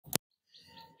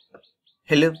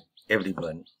Hello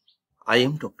everyone, I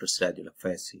am Dr. Sirajul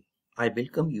Faisi. I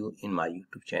welcome you in my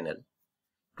YouTube channel.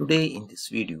 Today in this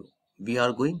video, we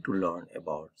are going to learn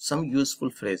about some useful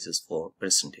phrases for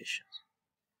presentations.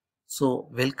 So,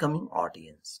 welcoming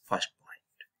audience, first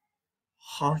point.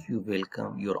 How you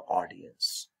welcome your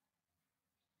audience.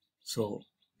 So,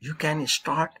 you can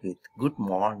start with good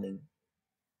morning,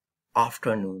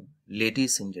 afternoon,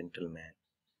 ladies and gentlemen.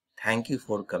 Thank you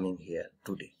for coming here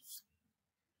today.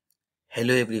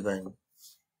 Hello everyone.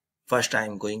 First I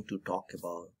am going to talk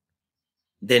about,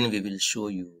 then we will show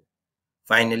you,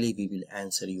 finally we will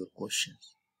answer your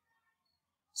questions.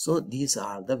 So these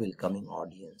are the welcoming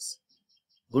audience.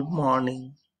 Good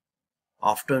morning,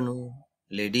 afternoon,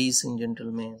 ladies and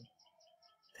gentlemen.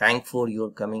 Thank for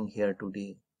your coming here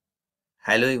today.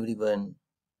 Hello everyone.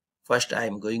 First I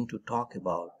am going to talk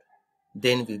about,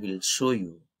 then we will show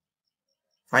you,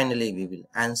 finally we will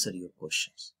answer your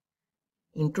questions.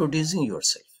 Introducing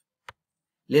yourself.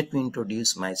 Let me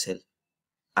introduce myself.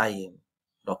 I am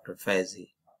Dr. Faizi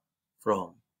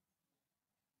from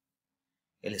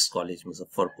LS College,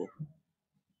 Muzaffarpur.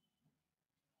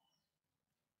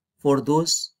 For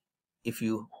those, if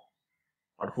you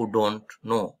or who don't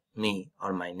know me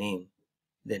or my name,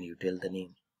 then you tell the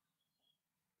name.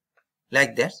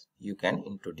 Like that, you can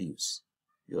introduce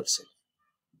yourself.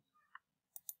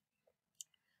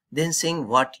 Then saying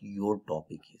what your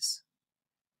topic is.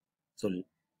 So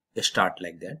start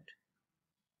like that.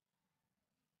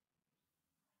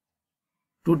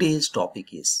 Today's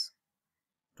topic is.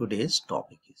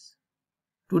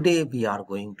 Today we are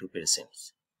going to present.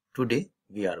 Today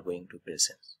we are going to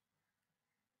present.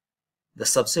 The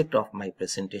subject of my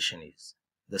presentation is.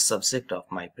 The subject of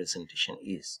my presentation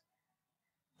is.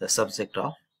 The subject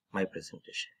of my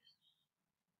presentation.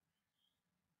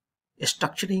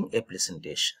 Structuring a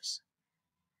presentation.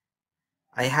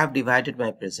 I have divided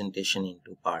my presentation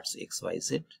into parts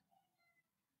XYZ.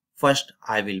 First,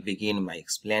 I will begin my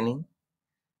explaining.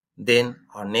 Then,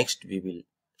 or next, we will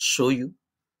show you.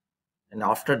 And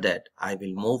after that, I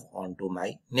will move on to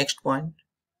my next point.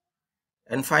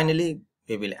 And finally,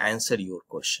 we will answer your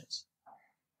questions.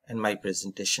 And my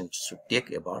presentation should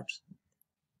take about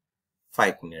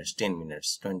 5 minutes, 10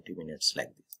 minutes, 20 minutes like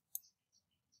this.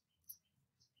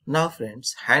 Now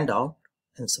friends, handout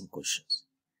and some questions.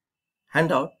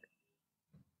 Handout.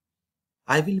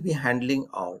 I will be handing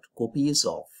out copies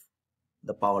of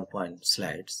the PowerPoint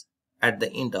slides at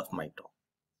the end of my talk.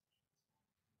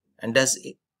 And does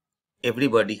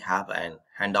everybody have an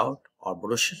handout or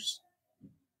brochures?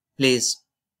 Please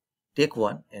take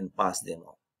one and pass them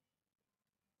on.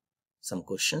 Some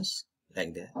questions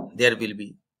like that. There will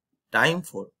be time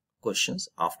for questions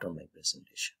after my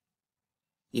presentation.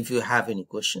 If you have any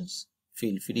questions,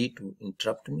 feel free to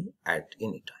interrupt me at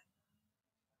any time.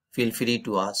 Feel free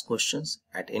to ask questions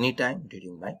at any time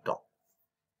during my talk.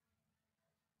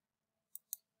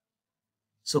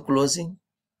 So closing,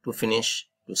 to finish,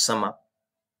 to sum up,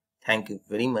 thank you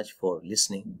very much for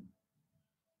listening.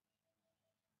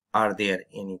 Are there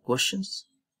any questions?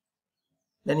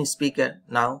 Then speaker,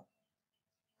 now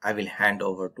I will hand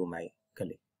over to my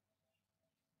colleague.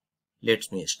 Let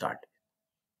me start.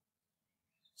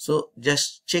 So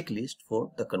just checklist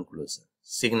for the conclusion.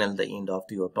 Signal the end of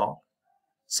your talk.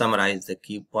 Summarize the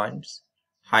key points.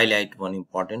 Highlight one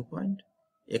important point.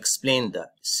 Explain the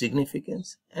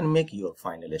significance and make your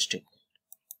final statement.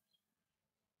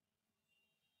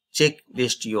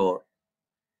 Checklist your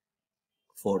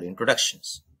 4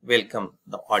 introductions. Welcome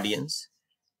the audience.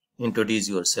 Introduce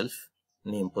yourself.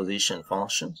 Name, position,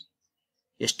 functions.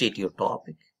 State your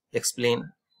topic. Explain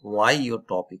why your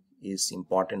topic is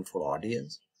important for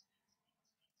audience.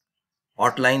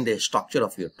 Outline the structure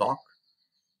of your talk.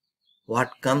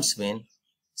 What comes when,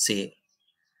 say,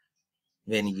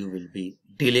 when you will be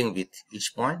dealing with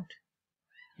each point.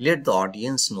 Let the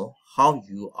audience know how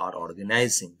you are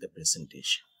organizing the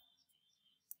presentation.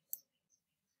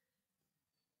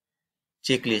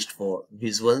 Checklist for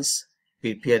visuals.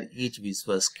 Prepare each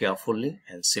visuals carefully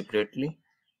and separately.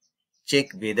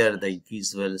 Check whether the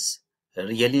visuals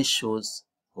really shows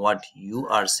what you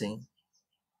are saying.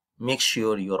 Make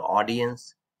sure your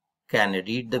audience can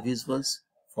read the visuals,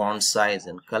 font size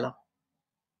and color.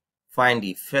 Find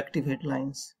effective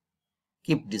headlines.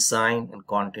 Keep design and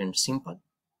content simple.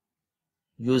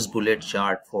 Use bullet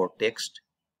chart for text.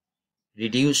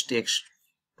 Reduce text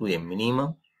to a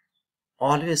minimum.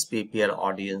 Always prepare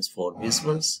audience for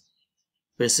visuals.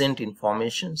 Present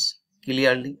informations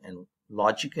clearly and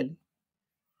logically.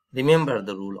 Remember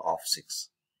the rule of 6.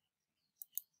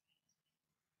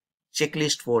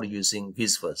 Checklist for using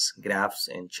visuals, graphs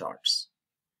and charts.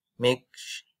 Make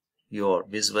your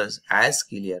visuals as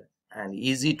clear and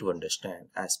easy to understand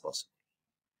as possible.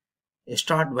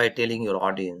 Start by telling your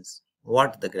audience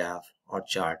what the graph or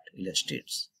chart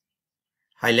illustrates.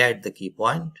 Highlight the key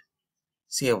point,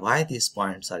 say why these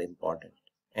points are important,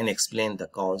 and explain the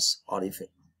cause or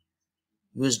effect.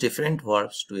 Use different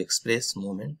verbs to express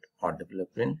movement or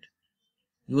development.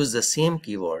 Use the same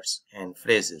keywords and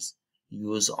phrases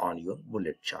used on your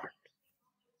bullet chart.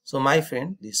 So my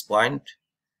friend, this point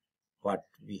what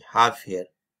we have here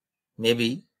may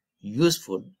be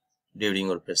useful during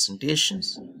your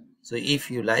presentations. So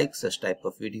if you like such type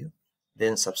of video,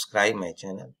 then subscribe my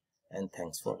channel, and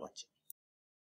thanks for watching.